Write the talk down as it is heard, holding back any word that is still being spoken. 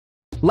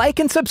Like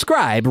and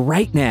subscribe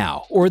right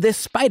now, or this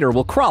spider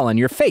will crawl on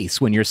your face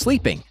when you're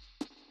sleeping.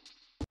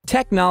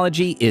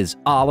 Technology is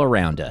all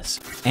around us,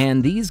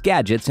 and these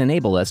gadgets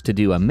enable us to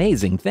do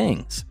amazing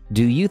things.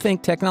 Do you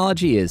think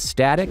technology is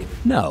static?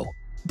 No,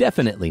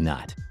 definitely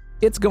not.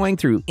 It's going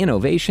through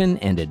innovation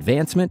and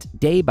advancement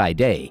day by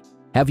day.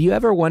 Have you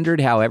ever wondered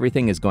how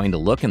everything is going to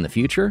look in the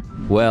future?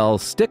 Well,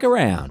 stick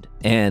around,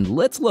 and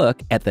let's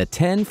look at the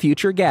 10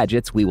 future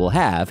gadgets we will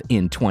have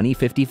in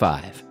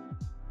 2055.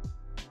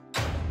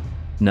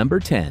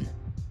 Number 10.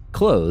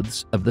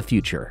 Clothes of the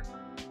future.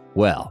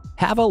 Well,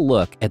 have a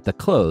look at the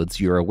clothes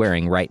you are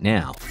wearing right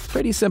now.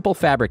 Pretty simple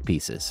fabric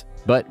pieces.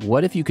 But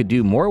what if you could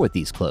do more with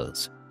these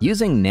clothes?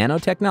 Using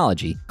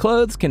nanotechnology,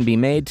 clothes can be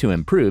made to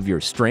improve your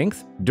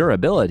strength,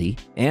 durability,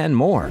 and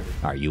more.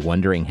 Are you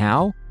wondering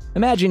how?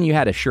 Imagine you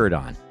had a shirt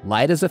on,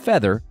 light as a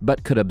feather,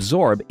 but could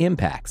absorb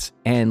impacts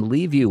and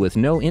leave you with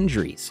no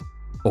injuries.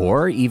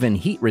 Or even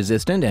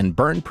heat-resistant and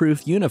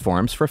burn-proof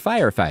uniforms for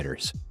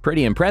firefighters.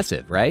 Pretty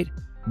impressive, right?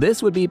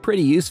 This would be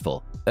pretty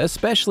useful,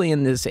 especially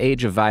in this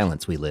age of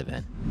violence we live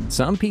in.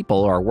 Some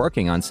people are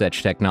working on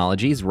such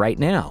technologies right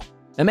now.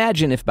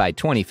 Imagine if by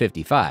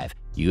 2055,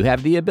 you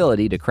have the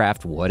ability to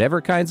craft whatever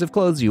kinds of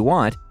clothes you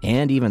want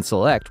and even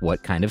select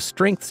what kind of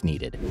strength's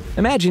needed.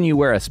 Imagine you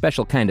wear a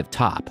special kind of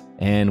top,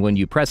 and when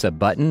you press a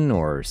button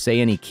or say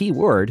any key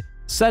word,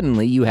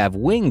 suddenly you have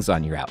wings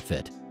on your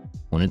outfit.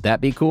 Wouldn't that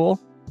be cool?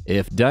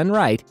 If done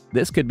right,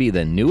 this could be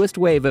the newest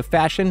wave of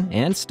fashion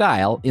and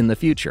style in the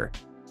future.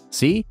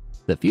 See?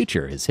 The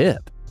future is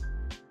hip.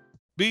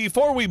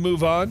 Before we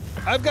move on,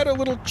 I've got a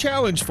little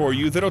challenge for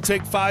you that'll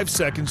take 5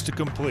 seconds to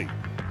complete.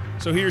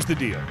 So here's the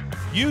deal.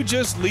 You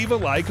just leave a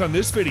like on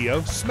this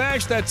video,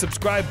 smash that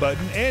subscribe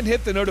button, and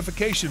hit the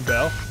notification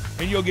bell,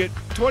 and you'll get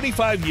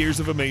 25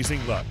 years of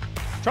amazing luck.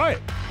 Try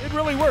it. It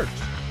really works.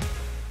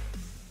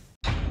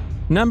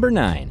 Number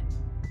 9.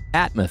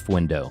 ATMOPH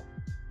window.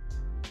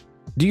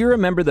 Do you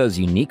remember those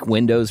unique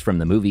windows from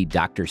the movie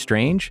Doctor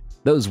Strange?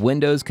 Those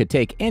windows could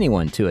take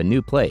anyone to a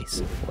new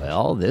place.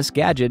 Well, this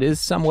gadget is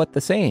somewhat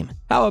the same.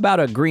 How about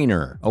a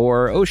greener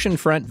or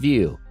oceanfront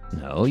view?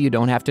 No, you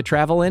don't have to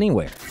travel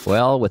anywhere.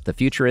 Well, with the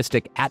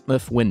futuristic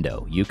ATMOPH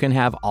window, you can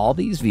have all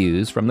these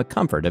views from the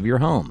comfort of your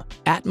home.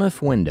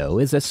 ATMOPH window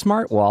is a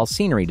smart wall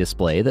scenery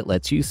display that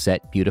lets you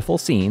set beautiful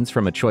scenes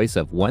from a choice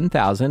of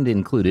 1,000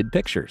 included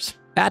pictures.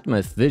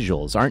 ATMOPH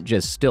visuals aren't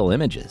just still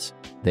images.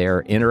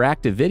 They're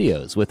interactive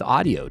videos with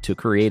audio to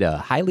create a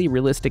highly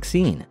realistic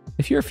scene.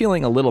 If you're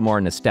feeling a little more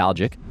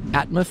nostalgic,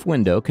 ATMOPH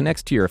window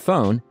connects to your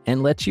phone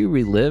and lets you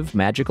relive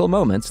magical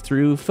moments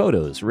through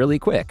photos really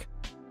quick.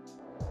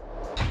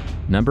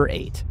 Number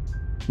 8.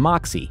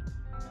 MOXIE.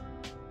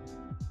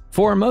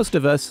 For most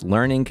of us,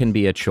 learning can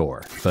be a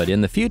chore, but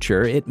in the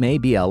future, it may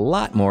be a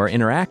lot more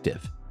interactive.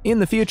 In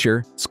the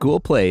future, school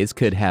plays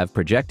could have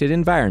projected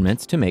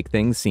environments to make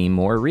things seem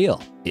more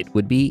real. It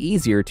would be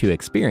easier to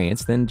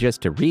experience than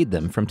just to read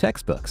them from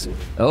textbooks.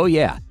 Oh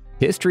yeah,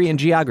 history and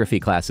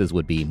geography classes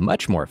would be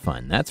much more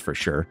fun, that's for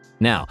sure.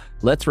 Now,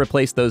 let's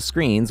replace those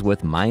screens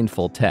with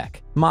mindful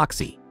tech,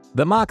 MOXIE.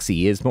 The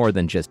MOXIE is more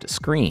than just a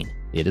screen.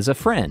 It is a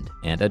friend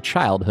and a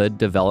childhood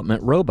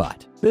development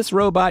robot. This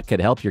robot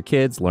could help your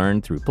kids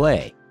learn through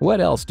play.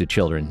 What else do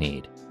children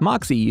need?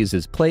 MOXIE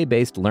uses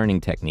play-based learning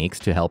techniques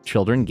to help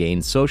children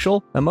gain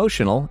social,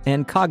 emotional,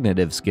 and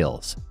cognitive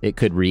skills. It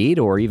could read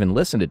or even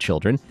listen to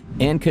children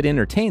and could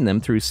entertain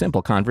them through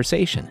simple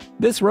conversation.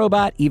 This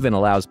robot even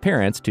allows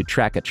parents to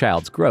track a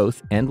child's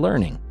growth and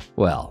learning.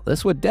 Well,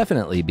 this would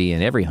definitely be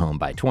in every home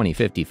by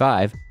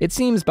 2055. It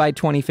seems by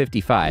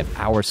 2055,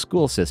 our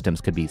school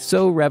systems could be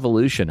so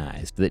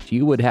revolutionized that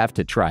you would have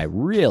to try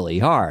really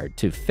hard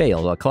to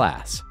fail a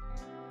class.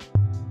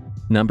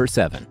 Number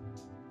 7.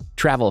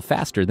 Travel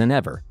faster than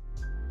ever.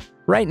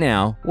 Right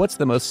now, what's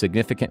the most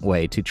significant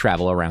way to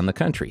travel around the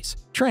countries?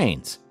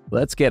 Trains.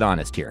 Let's get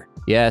honest here.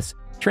 Yes,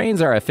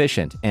 trains are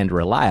efficient and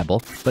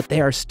reliable, but they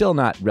are still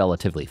not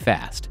relatively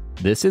fast.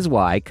 This is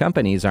why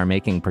companies are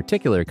making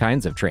particular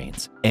kinds of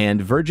trains,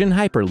 and Virgin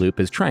Hyperloop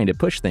is trying to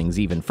push things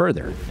even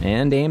further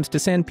and aims to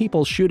send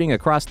people shooting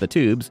across the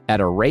tubes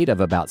at a rate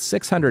of about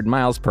 600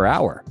 miles per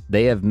hour.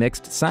 They have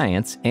mixed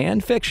science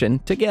and fiction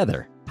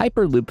together.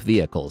 Hyperloop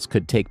vehicles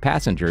could take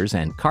passengers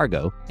and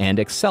cargo and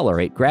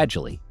accelerate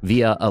gradually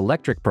via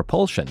electric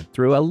propulsion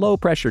through a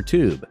low-pressure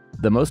tube.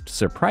 The most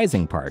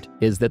surprising part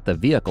is that the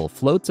vehicle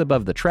floats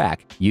above the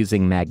track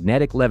using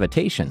magnetic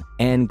levitation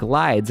and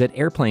glides at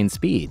airplane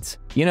speeds.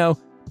 You know,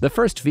 the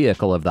first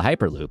vehicle of the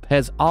Hyperloop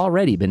has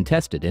already been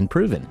tested and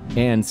proven,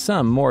 and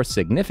some more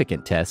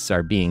significant tests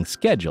are being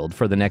scheduled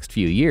for the next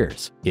few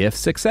years. If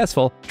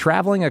successful,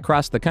 traveling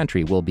across the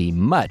country will be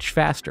much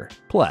faster.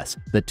 Plus,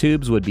 the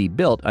tubes would be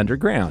built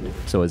underground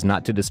so as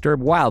not to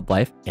disturb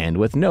wildlife and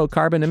with no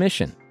carbon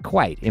emission.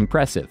 Quite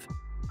impressive.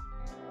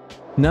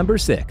 Number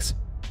 6.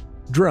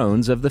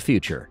 Drones of the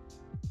future.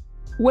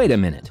 Wait a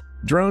minute,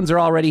 drones are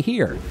already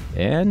here.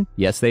 And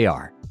yes, they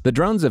are. The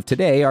drones of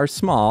today are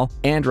small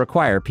and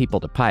require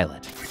people to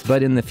pilot.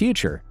 But in the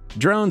future,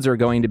 Drones are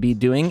going to be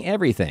doing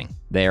everything.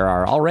 There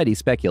are already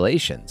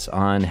speculations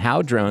on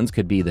how drones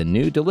could be the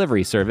new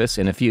delivery service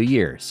in a few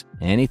years.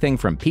 Anything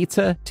from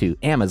pizza to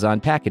Amazon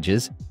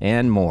packages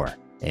and more.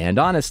 And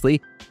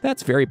honestly,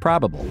 that's very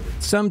probable.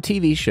 Some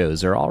TV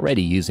shows are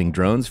already using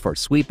drones for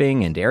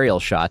sweeping and aerial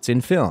shots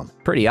in film.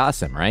 Pretty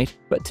awesome, right?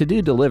 But to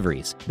do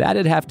deliveries,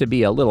 that'd have to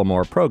be a little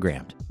more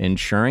programmed,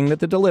 ensuring that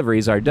the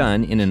deliveries are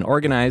done in an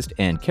organized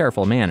and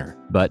careful manner.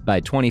 But by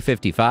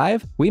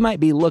 2055, we might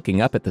be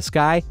looking up at the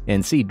sky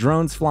and see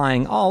drones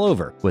flying all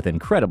over with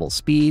incredible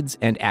speeds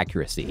and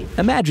accuracy.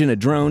 Imagine a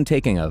drone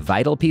taking a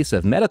vital piece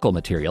of medical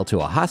material to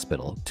a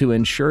hospital to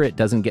ensure it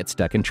doesn't get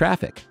stuck in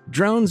traffic.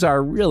 Drones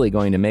are really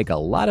going to make a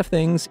lot of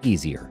things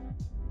easier.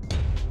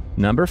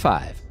 Number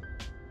 5.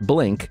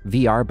 BLYNK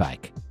VR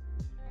Bike.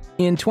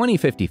 In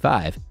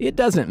 2055, it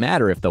doesn't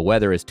matter if the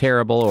weather is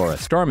terrible or a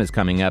storm is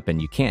coming up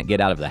and you can't get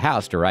out of the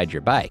house to ride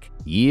your bike.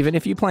 Even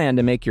if you plan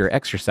to make your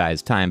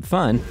exercise time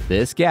fun,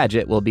 this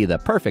gadget will be the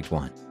perfect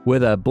one.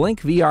 With a BLYNK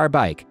VR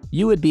bike,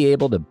 you would be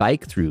able to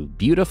bike through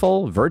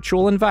beautiful,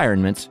 virtual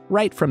environments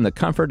right from the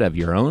comfort of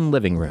your own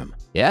living room.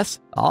 Yes,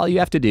 all you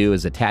have to do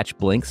is attach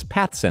BLYNK's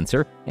path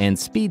sensor and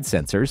speed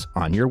sensors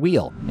on your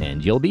wheel,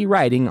 and you'll be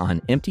riding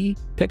on empty,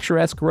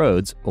 picturesque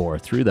roads or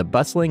through the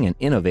bustling and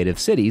innovative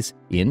cities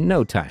in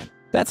no time.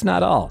 That's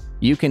not all.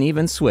 You can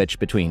even switch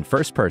between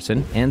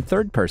first-person and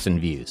third-person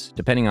views,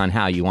 depending on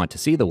how you want to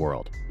see the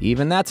world.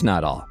 Even that's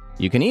not all.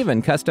 You can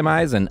even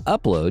customize and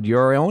upload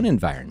your own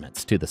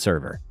environments to the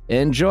server.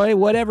 Enjoy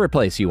whatever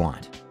place you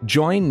want.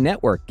 Join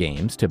network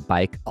games to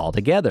bike all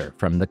together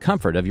from the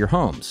comfort of your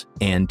homes,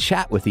 and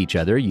chat with each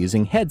other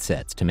using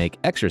headsets to make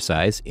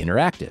exercise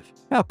interactive.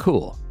 How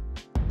cool!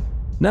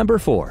 Number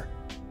 4.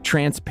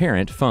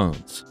 Transparent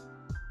phones.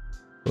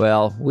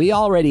 Well, we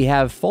already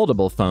have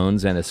foldable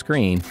phones and a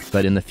screen,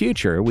 but in the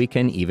future we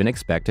can even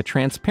expect a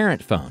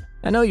transparent phone.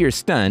 I know you're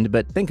stunned,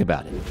 but think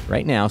about it.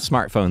 Right now,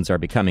 smartphones are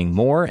becoming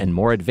more and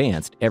more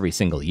advanced every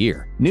single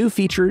year. New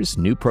features,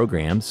 new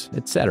programs,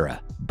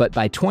 etc. But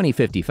by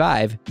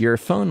 2055, your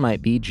phone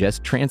might be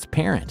just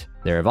transparent.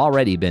 There have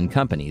already been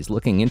companies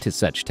looking into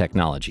such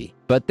technology,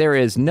 but there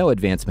is no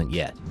advancement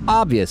yet.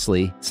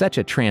 Obviously, such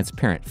a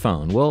transparent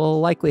phone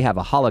will likely have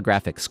a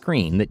holographic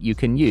screen that you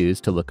can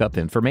use to look up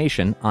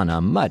information on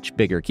a much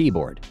bigger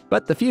keyboard.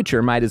 But the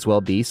future might as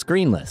well be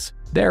screenless.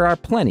 There are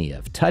plenty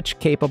of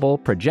touch-capable,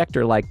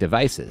 projector-like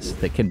devices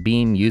that can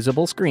beam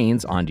usable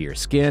screens onto your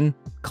skin,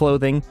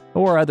 clothing,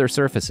 or other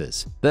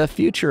surfaces. The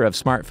future of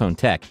smartphone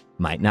tech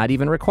might not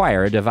even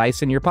require a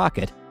device in your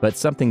pocket, but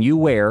something you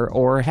wear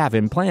or have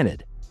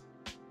implanted.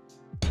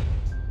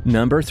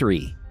 Number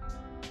 3.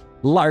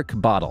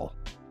 LARQ bottle.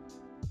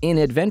 In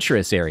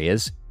adventurous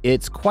areas,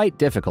 it's quite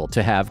difficult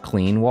to have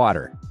clean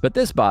water, but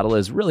this bottle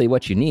is really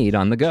what you need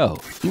on the go.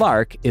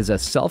 LARQ is a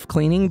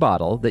self-cleaning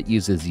bottle that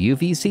uses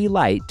UVC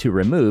light to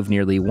remove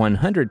nearly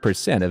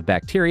 100% of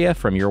bacteria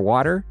from your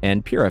water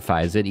and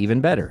purifies it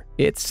even better.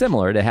 It's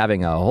similar to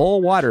having a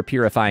whole water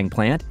purifying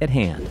plant at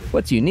hand.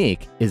 What's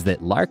unique is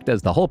that LARQ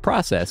does the whole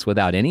process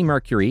without any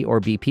mercury or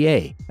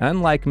BPA,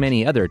 unlike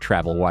many other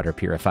travel water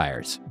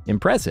purifiers.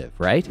 Impressive,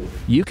 right?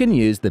 You can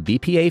use the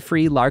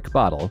BPA-free LARQ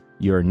bottle,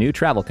 your new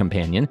travel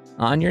companion,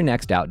 on your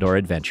next outdoor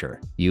adventure.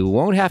 You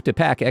won't have to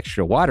pack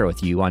extra water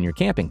with you on your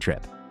camping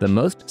trip. The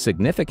most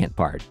significant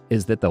part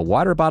is that the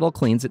water bottle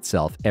cleans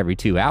itself every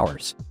 2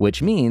 hours,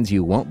 which means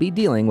you won't be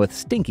dealing with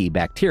stinky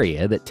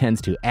bacteria that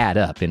tends to add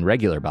up in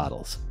regular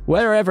bottles.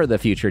 Wherever the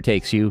future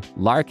takes you,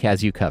 LARQ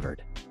has you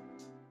covered.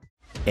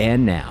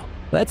 And now,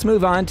 let's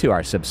move on to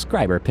our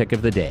subscriber pick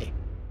of the day.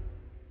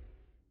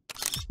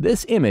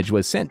 This image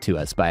was sent to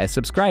us by a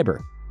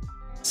subscriber.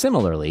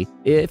 Similarly,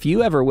 if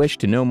you ever wish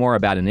to know more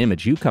about an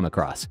image you come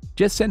across,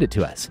 just send it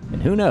to us,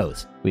 and who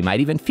knows, we might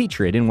even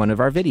feature it in one of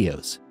our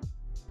videos.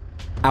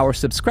 Our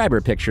subscriber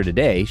picture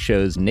today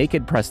shows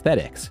naked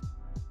prosthetics.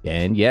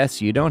 And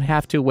yes, you don't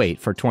have to wait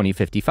for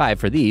 2055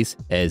 for these,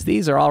 as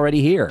these are already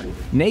here.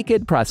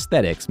 Naked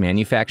Prosthetics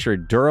manufacture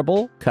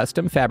durable,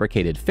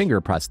 custom-fabricated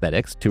finger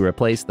prosthetics to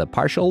replace the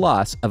partial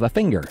loss of a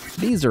finger.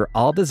 These are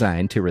all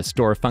designed to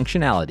restore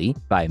functionality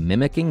by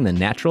mimicking the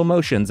natural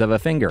motions of a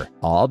finger,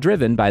 all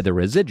driven by the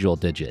residual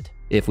digit.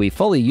 If we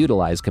fully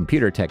utilize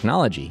computer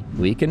technology,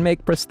 we can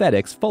make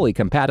prosthetics fully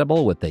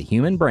compatible with the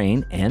human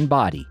brain and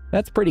body.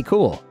 That's pretty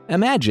cool.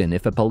 Imagine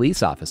if a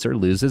police officer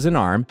loses an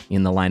arm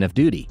in the line of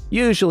duty.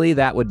 Usually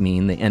that would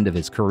mean the end of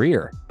his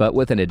career, but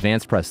with an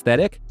advanced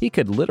prosthetic, he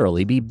could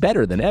literally be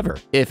better than ever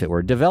if it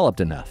were developed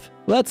enough.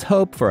 Let's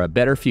hope for a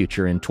better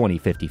future in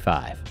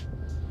 2055.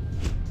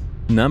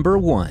 Number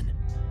 1.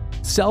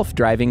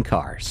 Self-driving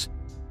cars.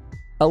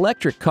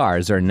 Electric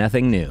cars are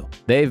nothing new.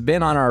 They've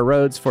been on our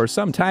roads for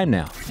some time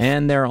now,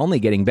 and they're only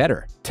getting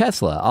better.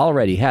 Tesla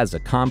already has a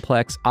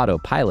complex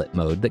autopilot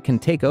mode that can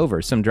take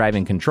over some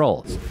driving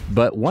controls.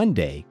 But one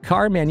day,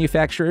 car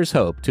manufacturers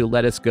hope to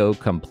let us go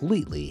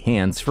completely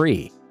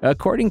hands-free.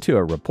 According to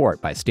a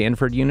report by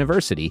Stanford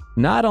University,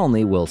 not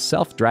only will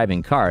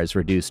self-driving cars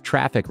reduce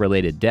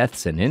traffic-related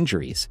deaths and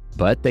injuries,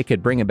 but they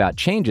could bring about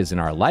changes in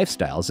our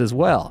lifestyles as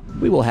well.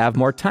 We will have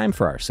more time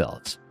for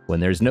ourselves. When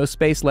there's no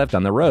space left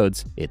on the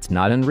roads, it's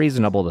not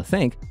unreasonable to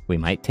think we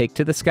might take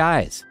to the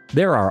skies.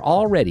 There are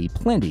already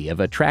plenty of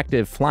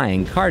attractive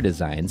flying car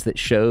designs that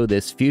show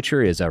this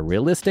future is a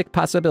realistic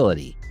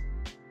possibility.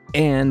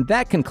 And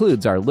that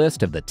concludes our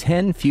list of the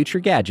 10 future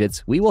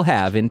gadgets we will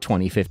have in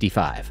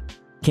 2055.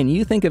 Can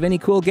you think of any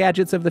cool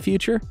gadgets of the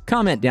future?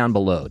 Comment down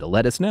below to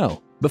let us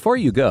know. Before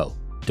you go,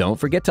 don't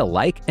forget to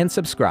like and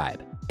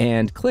subscribe,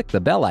 and click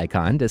the bell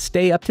icon to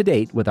stay up to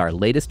date with our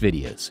latest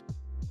videos.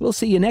 We'll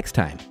see you next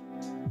time.